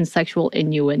attention and sexual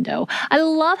innuendo. I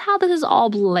love how this is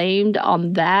all blamed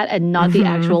on that and not the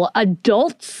actual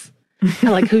adults,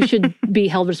 like who should be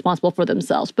held responsible for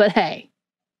themselves. But hey.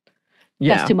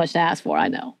 Yeah. That's too much to ask for, I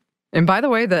know. And by the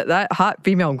way, that hot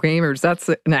female gamers, that's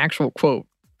an actual quote.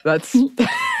 That's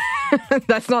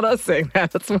that's not us saying that.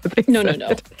 That's what they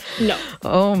said. No.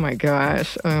 Oh my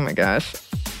gosh.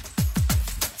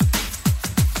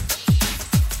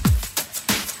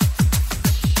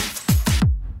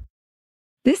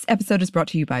 This episode is brought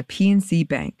to you by PNC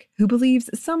Bank, who believes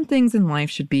some things in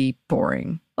life should be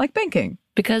boring, like banking.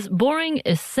 Because boring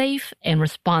is safe and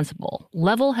responsible,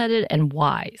 level-headed and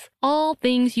wise. All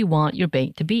things you want your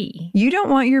bank to be. You don't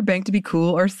want your bank to be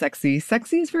cool or sexy.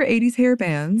 Sexy is for 80s hair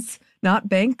bands, not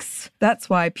banks. That's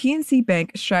why PNC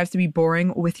Bank strives to be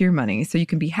boring with your money so you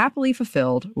can be happily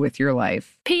fulfilled with your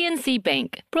life. PNC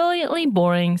Bank, brilliantly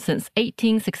boring since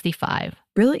 1865.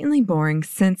 Brilliantly Boring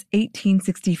Since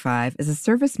 1865 is a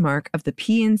service mark of the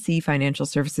PNC Financial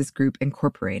Services Group,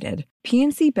 Incorporated.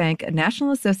 PNC Bank, a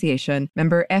National Association,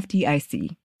 member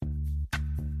FDIC.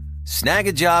 Snag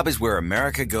a Job is where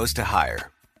America goes to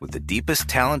hire, with the deepest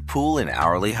talent pool in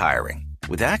hourly hiring.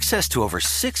 With access to over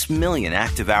 6 million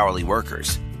active hourly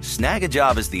workers, Snag a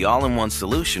Job is the all-in-one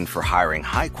solution for hiring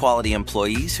high-quality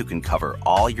employees who can cover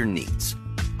all your needs.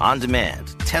 On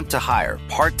demand, temp to hire,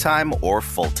 part-time or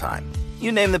full-time.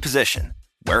 You name the position.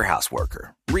 Warehouse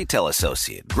worker, retail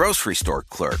associate, grocery store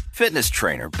clerk, fitness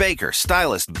trainer, baker,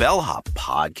 stylist, bellhop,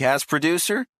 podcast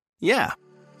producer. Yeah,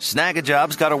 Snag a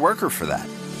Job's got a worker for that.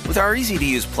 With our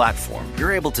easy-to-use platform,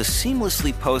 you're able to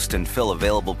seamlessly post and fill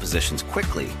available positions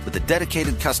quickly with a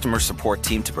dedicated customer support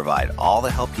team to provide all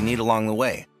the help you need along the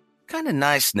way. Kind of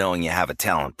nice knowing you have a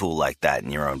talent pool like that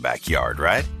in your own backyard,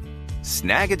 right?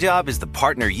 Snag a Job is the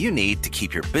partner you need to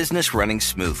keep your business running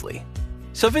smoothly.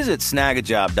 So visit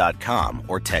snagajob.com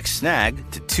or text snag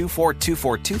to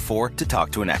 242424 to talk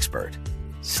to an expert.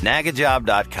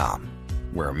 Snagajob.com,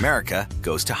 where America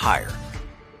goes to hire.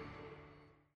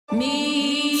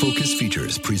 Focus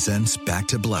Features presents Back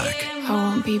to Black. I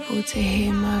want people to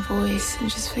hear my voice and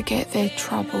just forget their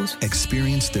troubles.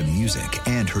 Experience the music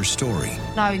and her story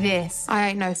Know this, I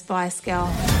ain't no Spice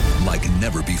Girl. like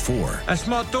never before. That's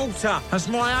my daughter. That's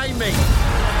my Amy.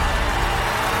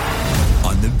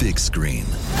 On the big screen.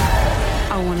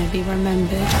 I want to be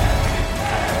remembered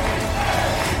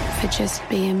for just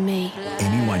being me.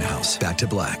 Amy Winehouse, Back to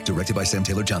Black, directed by Sam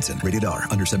Taylor Johnson. Rated R,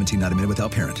 under 17, not admitted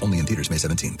without parent. Only in theaters May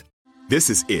 17th. This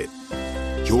is it.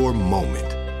 Your moment.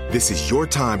 This is your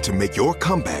time to make your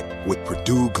comeback with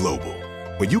Purdue Global.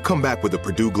 When you come back with a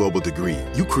Purdue Global degree,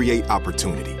 you create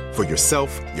opportunity for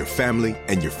yourself, your family,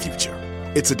 and your future.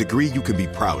 It's a degree you can be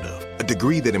proud of, a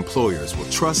degree that employers will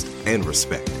trust and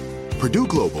respect. Purdue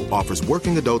Global offers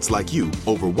working adults like you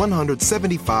over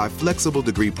 175 flexible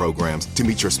degree programs to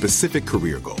meet your specific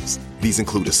career goals. These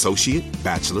include associate,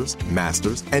 bachelor's,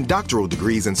 master's, and doctoral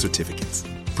degrees and certificates.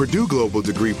 Purdue Global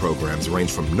degree programs range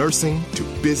from nursing to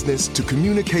business to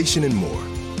communication and more.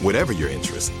 Whatever your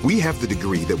interest, we have the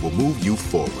degree that will move you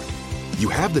forward. You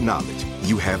have the knowledge,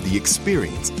 you have the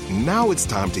experience. Now it's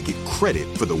time to get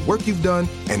credit for the work you've done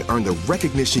and earn the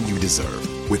recognition you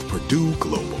deserve with Purdue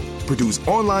Global, Purdue's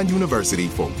online university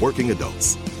for working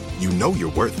adults. You know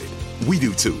you're worth it. We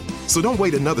do too. So don't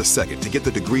wait another second to get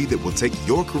the degree that will take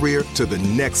your career to the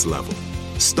next level.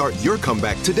 Start your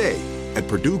comeback today at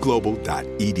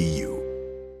purdueglobal.edu.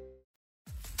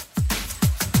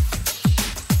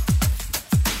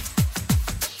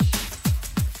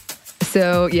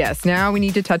 So, yes, now we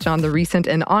need to touch on the recent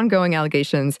and ongoing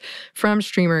allegations from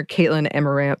streamer Caitlin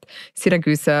Amaranth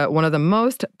Siragusa, one of the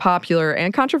most popular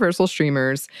and controversial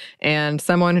streamers, and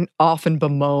someone often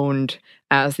bemoaned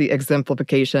as the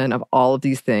exemplification of all of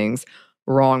these things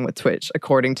wrong with Twitch,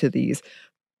 according to these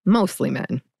mostly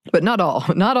men. But not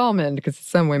all men, because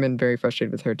some women very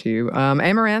frustrated with her too.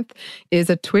 Amaranth is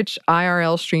a Twitch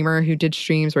IRL streamer who did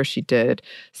streams where she did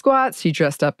squats, she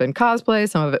dressed up in cosplay,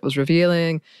 some of it was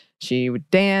revealing, she would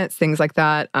dance, things like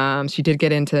that. She did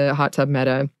get into hot tub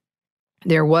meta.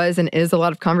 There was and is a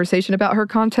lot of conversation about her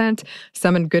content,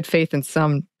 some in good faith and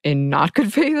some in not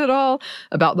good faith at all,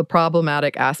 about the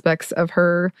problematic aspects of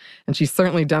her. And she's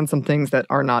certainly done some things that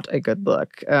are not a good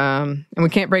look. And we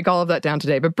can't break all of that down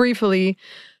today, but briefly,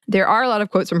 there are a lot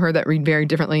of quotes from her that read very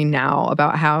differently now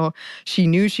about how she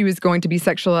knew she was going to be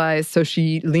sexualized, so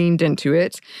she leaned into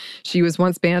it. She was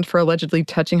once banned for allegedly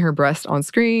touching her breast on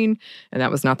screen, and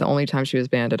that was not the only time she was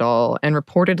banned at all, and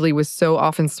reportedly was so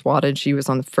often swatted she was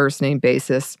on the first-name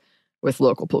basis with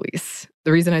local police.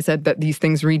 The reason I said that these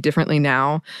things read differently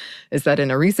now is that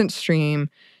in a recent stream,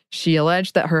 she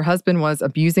alleged that her husband was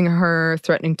abusing her,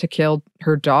 threatening to kill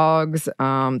her dogs,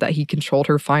 that he controlled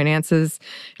her finances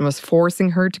and was forcing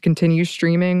her to continue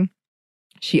streaming.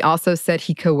 She also said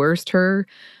he coerced her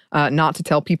not to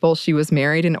tell people she was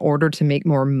married in order to make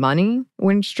more money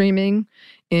when streaming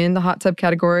in the hot tub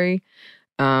category.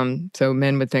 So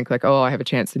men would think like, oh, I have a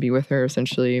chance to be with her,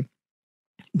 essentially.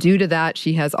 Due to that,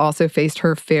 she has also faced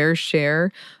her fair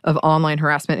share of online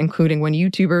harassment, including when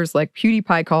YouTubers like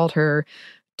PewDiePie called her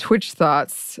Twitch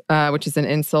Thoughts, which is an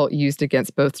insult used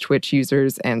against both Twitch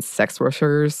users and sex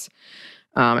workers.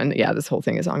 And yeah, this whole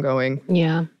thing is ongoing.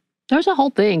 Yeah. There's a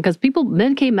whole thing because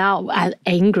men came out as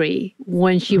angry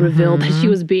when she revealed that she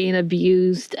was being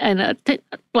abused. And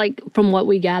from what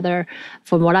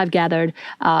I've gathered,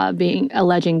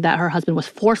 alleging that her husband was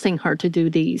forcing her to do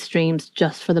these streams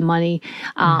just for the money.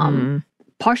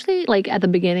 Partially like at the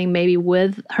beginning, maybe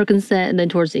with her consent, and then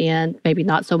towards the end, maybe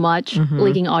not so much,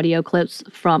 leaking audio clips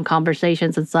from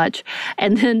conversations and such.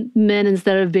 And then men,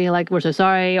 instead of being like, we're so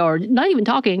sorry, or not even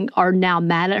talking, are now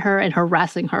mad at her and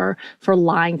harassing her for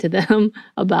lying to them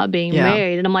about being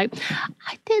married. And I'm like,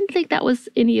 I didn't think that was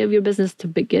any of your business to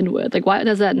begin with. Like, why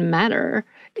does that matter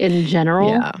in general?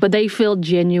 Yeah. But they feel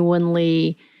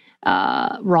genuinely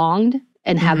wronged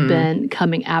and have been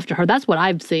coming after her. That's what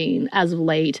I've seen as of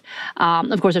late.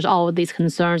 Of course, there's all of these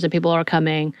concerns that people are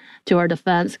coming to her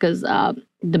defense because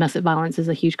domestic violence is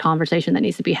a huge conversation that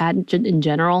needs to be had in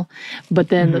general. But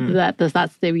then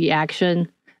that's the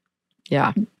reaction.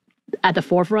 Yeah. At the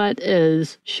forefront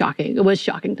is shocking. It was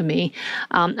shocking to me.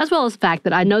 As well as the fact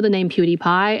that I know the name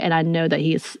PewDiePie and I know that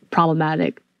he is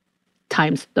problematic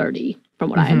times 30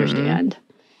 from what I understand.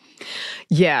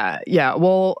 Yeah.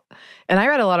 Well, and I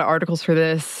read a lot of articles for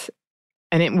this,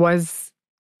 and it was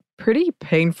pretty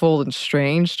painful and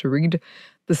strange to read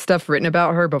the stuff written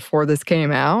about her before this came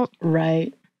out.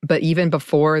 Right. But even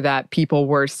before that, people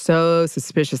were so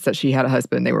suspicious that she had a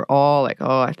husband. They were all like,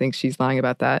 oh, I think she's lying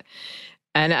about that.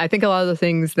 And I think a lot of the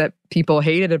things that people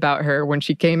hated about her when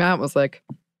she came out was like,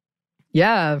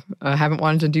 yeah, I haven't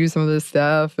wanted to do some of this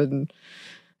stuff, and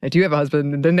I do have a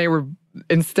husband. And then they were,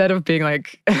 instead of being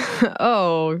like,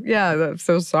 oh, yeah, I'm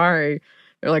so sorry,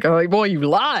 they're like, oh, well, you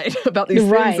lied about these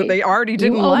things that they already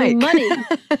didn't like. Money.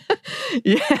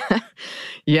 Yeah.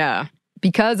 Yeah.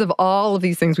 Because of all of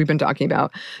these things we've been talking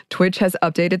about, Twitch has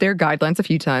updated their guidelines a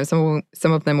few times. Some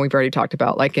of them we've already talked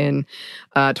about. Like in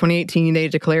 2018, they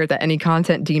declared that any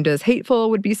content deemed as hateful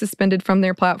would be suspended from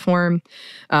their platform.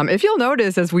 If you'll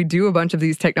notice, as we do a bunch of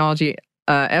these technology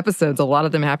episodes, a lot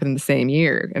of them happen in the same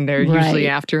year. And they're usually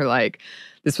after, like,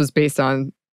 this was based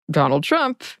on Donald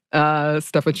Trump,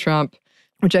 stuff with Trump,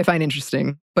 which I find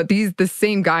interesting. But the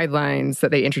same guidelines that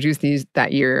they introduced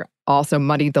that year also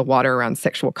muddied the water around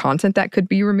sexual content that could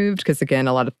be removed, because, again,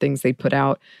 a lot of things they put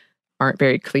out aren't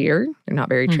very clear. They're not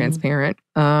very transparent.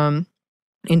 In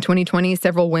 2020,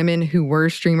 several women who were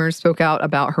streamers spoke out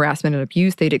about harassment and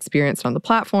abuse they'd experienced on the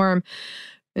platform.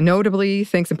 Notably,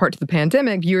 thanks in part to the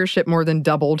pandemic, viewership more than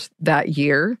doubled that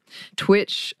year.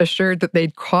 Twitch assured that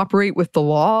they'd cooperate with the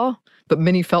law, but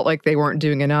many felt like they weren't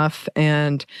doing enough.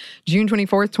 And June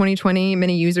 24th, 2020,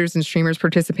 many users and streamers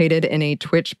participated in a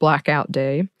Twitch blackout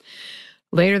day.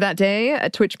 Later that day,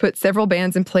 Twitch put several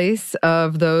bans in place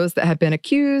of those that had been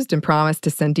accused and promised to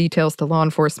send details to law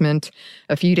enforcement.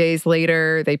 A few days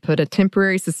later, they put a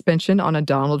temporary suspension on a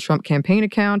Donald Trump campaign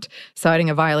account, citing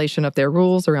a violation of their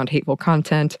rules around hateful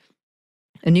content.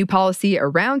 A new policy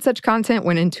around such content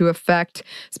went into effect,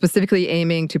 specifically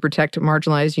aiming to protect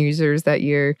marginalized users that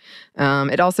year.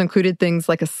 It also included things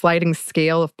like a sliding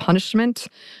scale of punishment.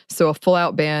 So a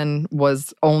full-out ban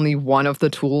was only one of the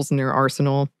tools in their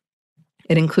arsenal.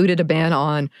 It included a ban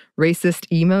on racist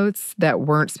emotes that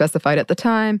weren't specified at the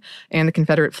time, and the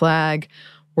Confederate flag.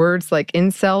 Words like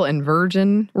incel and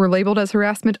virgin were labeled as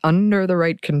harassment under the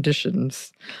right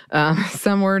conditions.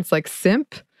 Some words like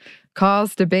simp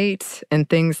caused debate, and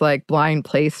things like blind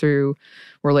playthrough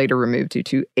were later removed due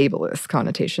to ableist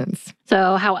connotations.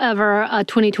 So, however, a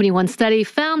 2021 study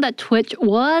found that Twitch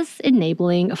was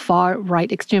enabling far-right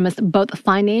extremists both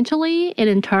financially and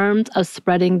in terms of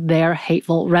spreading their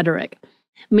hateful rhetoric.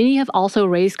 Many have also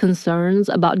raised concerns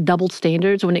about double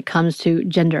standards when it comes to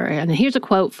gender. And here's a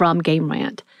quote from Game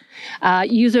Rant.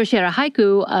 User Shara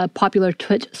Haiku, a popular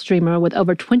Twitch streamer with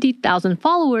over 20,000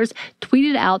 followers,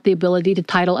 tweeted out the ability to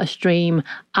title a stream,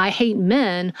 "I hate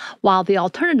men," while the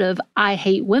alternative, "I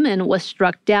hate women," was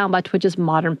struck down by Twitch's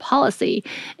modern policy.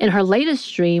 In her latest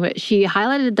stream, she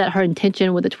highlighted that her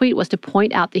intention with the tweet was to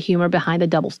point out the humor behind the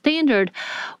double standard.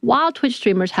 While Twitch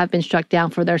streamers have been struck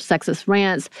down for their sexist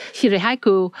rants, Shara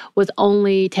Haiku was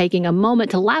only taking a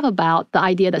moment to laugh about the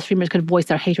idea that streamers could voice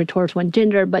their hatred towards one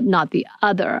gender but not the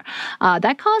other.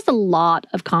 That caused a lot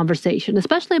of conversation,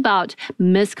 especially about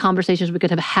missed conversations we could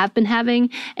have been having,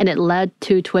 and it led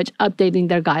to Twitch updating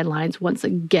their guidelines once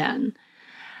again.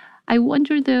 I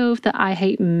wonder, though, if the "I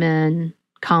hate men"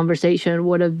 conversation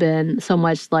would have been so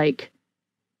much like,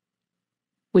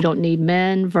 we don't need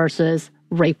men versus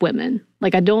rape women.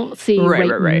 Like, I don't see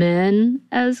rape men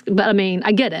as, but I mean,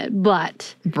 I get it,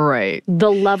 but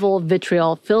the level of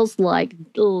vitriol feels like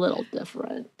a little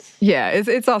different. Yeah,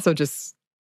 it's also just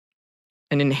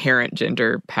an inherent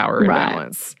gender power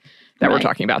imbalance that we're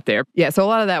talking about there. Yeah, so a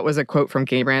lot of that was a quote from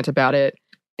Game Rant about it.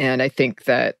 And I think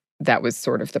that was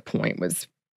sort of the point, was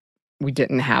we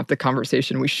didn't have the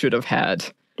conversation we should have had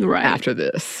after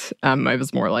this. It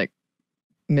was more like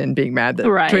men being mad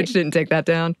that Twitch didn't take that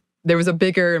down. There was a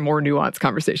bigger and more nuanced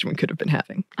conversation we could have been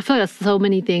having. I feel like that's so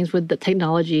many things with the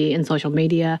technology and social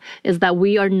media, is that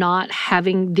we are not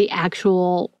having the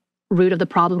actual root of the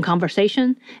problem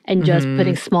conversation and just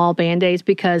putting small band-aids,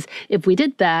 because if we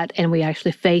did that and we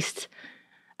actually faced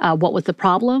what was the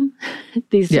problem,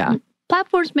 these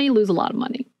platforms may lose a lot of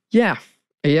money. Yeah.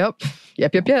 Yep.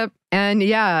 And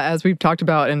yeah, as we've talked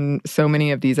about in so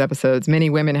many of these episodes, many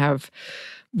women have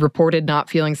reported not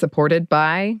feeling supported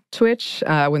by Twitch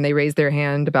when they raise their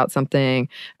hand about something,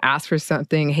 ask for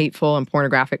something hateful and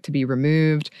pornographic to be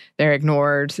removed. They're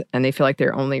ignored, and they feel like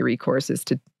their only recourse is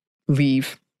to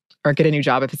leave or get a new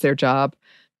job if it's their job.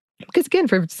 Because again,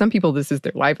 for some people, this is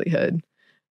their livelihood,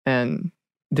 and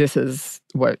this is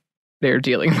what they're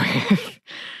dealing with.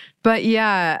 But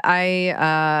yeah,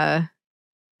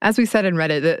 as we said in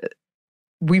Reddit,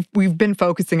 we've been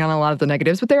focusing on a lot of the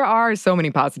negatives, but there are so many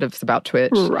positives about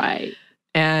Twitch. Right.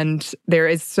 And there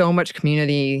is so much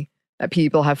community that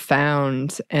people have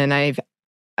found. And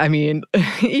I mean,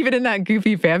 even in that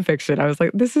goofy fan fiction, I was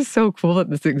like, this is so cool that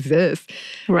this exists.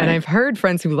 Right. And I've heard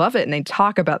friends who love it, and they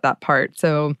talk about that part.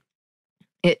 So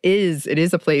it is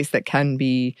a place that can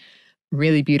be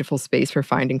really beautiful space for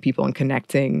finding people and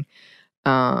connecting.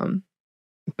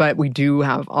 But we do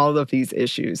have all of these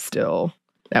issues still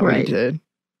that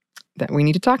we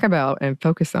need to talk about and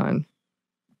focus on.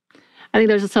 I think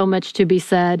there's so much to be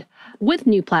said with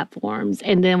new platforms.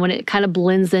 And then when it kind of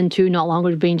blends into no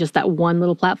longer being just that one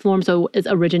little platform, so its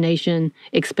origination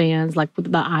expands, like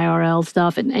with the IRL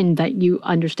stuff, and that you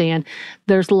understand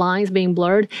there's lines being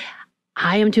blurred.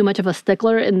 I am too much of a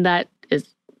stickler in that it's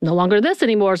no longer this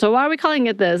anymore. So why are we calling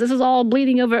it this? This is all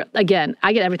bleeding over. Again,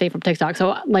 I get everything from TikTok.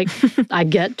 So like I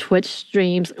get Twitch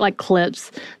streams, like clips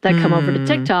that come over to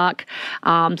TikTok.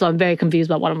 So I'm very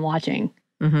confused about what I'm watching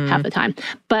half the time.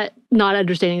 But not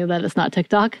understanding that it's not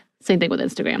TikTok. Same thing with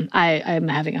Instagram. I'm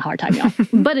having a hard time, y'all.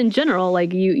 But in general,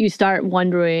 like you start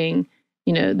wondering,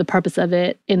 the purpose of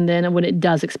it. And then when it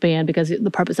does expand, because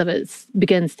the purpose of it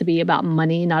begins to be about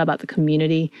money, not about the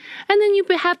community. And then you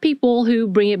have people who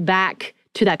bring it back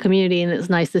to that community, and it's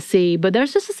nice to see. But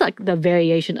there's just this, like the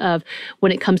variation of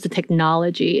when it comes to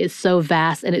technology, it's so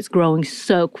vast and it's growing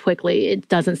so quickly. It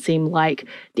doesn't seem like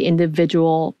the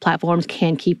individual platforms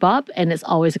can keep up, and it's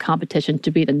always a competition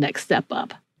to be the next step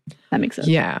up. That makes sense.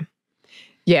 Yeah.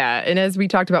 Yeah. And as we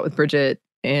talked about with Bridget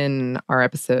in our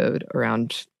episode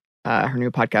around her new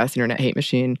podcast, Internet Hate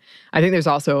Machine, I think there's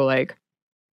also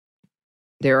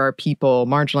there are people,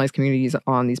 marginalized communities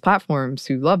on these platforms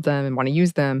who love them and want to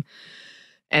use them.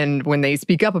 And when they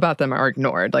speak up about them, are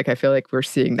ignored. Like, I feel like we're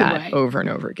seeing that over and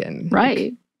over again. Right.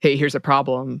 Like, hey, here's a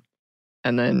problem.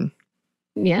 And then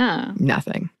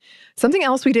nothing. Something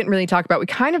else we didn't really talk about, we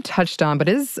kind of touched on, but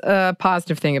is a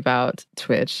positive thing about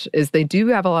Twitch, is they do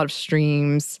have a lot of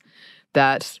streams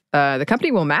that the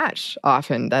company will match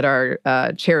often that are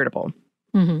charitable,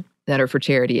 that are for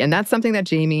charity. And that's something that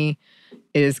Jamie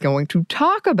is going to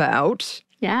talk about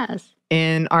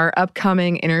in our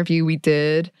upcoming interview we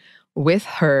did with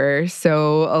her.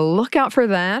 So look out for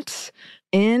that.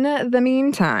 In the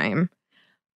meantime,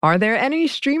 are there any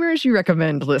streamers you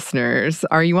recommend, listeners?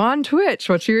 Are you on Twitch?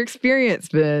 What's your experience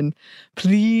been?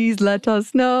 Please let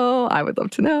us know. I would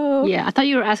love to know. Yeah, I thought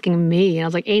you were asking me. And I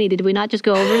was like, Annie, did we not just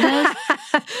go over this?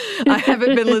 I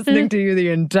haven't been listening to you the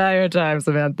entire time,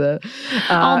 Samantha.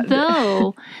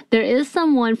 Although there is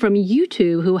someone from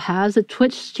YouTube who has a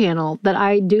Twitch channel that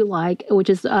I do like, which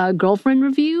is Girlfriend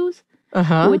Reviews.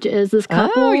 Which is this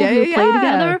couple who play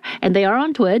together, and they are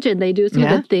on Twitch, and they do some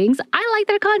good things. I like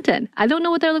their content. I don't know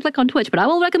what they look like on Twitch, but I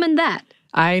will recommend that.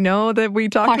 I know that we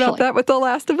talked about that with The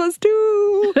Last of Us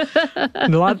too.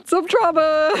 Lots of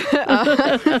drama.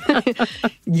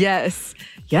 Yes.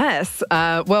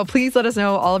 Well, please let us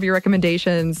know all of your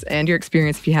recommendations and your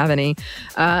experience if you have any.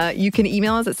 You can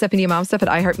email us at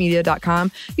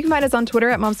stephanieandmomstuff@iheartmedia.com. You can find us on Twitter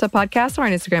at momstuffpodcast or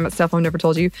on Instagram at Stuff Mom Never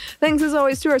Told You. Thanks as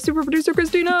always to our super producer,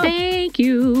 Christina. Thank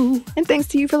you. And thanks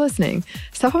to you for listening.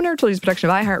 Stuff Mom Never Told You is a production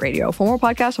of iHeartRadio. For more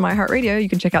podcasts from iHeartRadio, you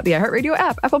can check out the iHeartRadio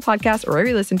app, Apple Podcasts, or wherever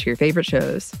you listen to your favorite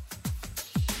shows.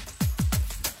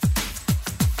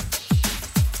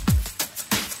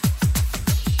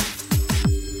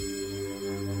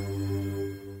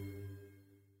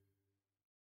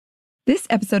 This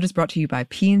episode is brought to you by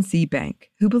PNC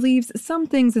Bank, who believes some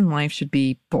things in life should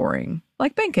be boring,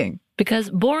 like banking. Because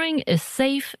boring is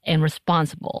safe and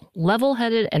responsible,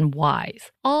 level-headed and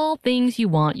wise. All things you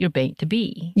want your bank to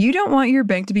be. You don't want your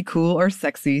bank to be cool or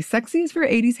sexy. Sexy is for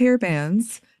 80s hair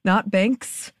bands, not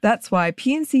banks. That's why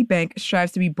PNC Bank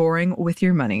strives to be boring with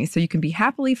your money so you can be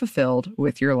happily fulfilled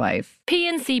with your life.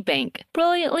 PNC Bank,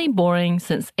 brilliantly boring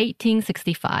since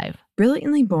 1865.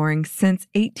 Brilliantly Boring Since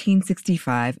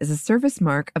 1865 is a service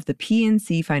mark of the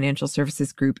PNC Financial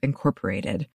Services Group,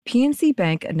 Incorporated. PNC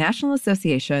Bank, a National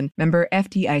Association, member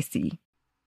FDIC.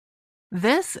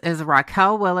 This is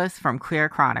Raquel Willis from Queer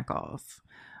Chronicles.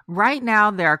 Right now,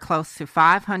 there are close to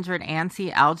 500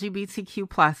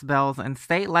 anti-LGBTQ+ bills in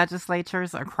state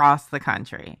legislatures across the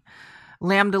country.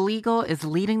 Lambda Legal is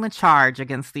leading the charge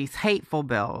against these hateful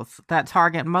bills that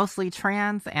target mostly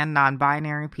trans and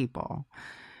non-binary people.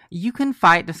 You can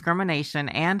fight discrimination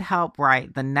and help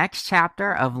write the next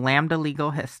chapter of Lambda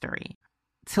Legal history.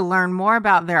 To learn more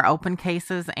about their open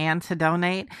cases and to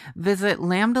donate, visit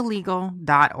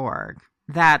lambdalegal.org.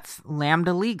 That's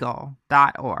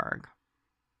lambdalegal.org.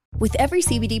 With every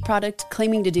CBD product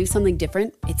claiming to do something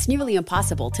different, it's nearly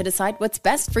impossible to decide what's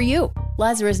best for you.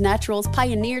 Lazarus Naturals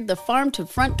pioneered the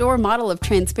farm-to-front-door model of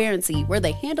transparency, where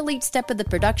they handle each step of the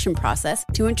production process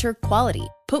to ensure quality,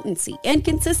 potency, and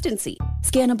consistency.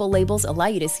 Scannable labels allow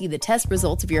you to see the test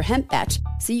results of your hemp batch,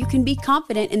 so you can be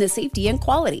confident in the safety and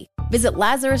quality. Visit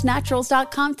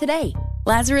LazarusNaturals.com today.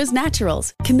 Lazarus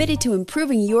Naturals, committed to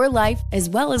improving your life as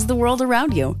well as the world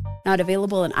around you. Not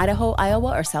available in Idaho,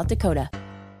 Iowa, or South Dakota.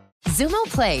 Xumo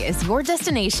Play is your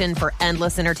destination for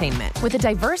endless entertainment. With a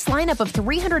diverse lineup of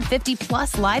 350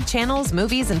 plus live channels,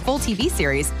 movies, and full TV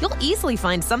series, you'll easily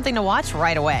find something to watch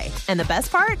right away. And the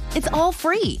best part? It's all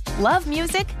free. Love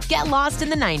music? Get lost in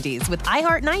the 90s with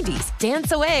iHeart 90s,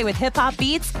 dance away with hip-hop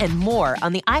beats, and more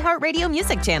on the iHeartRadio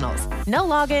music channels. No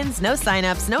logins, no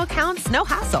signups, no accounts, no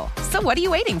hassle. So what are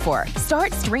you waiting for?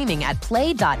 Start streaming at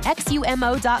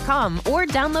play.xumo.com or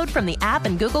download from the app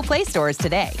and Google Play stores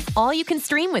today. All you can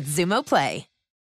stream with Xumo Play.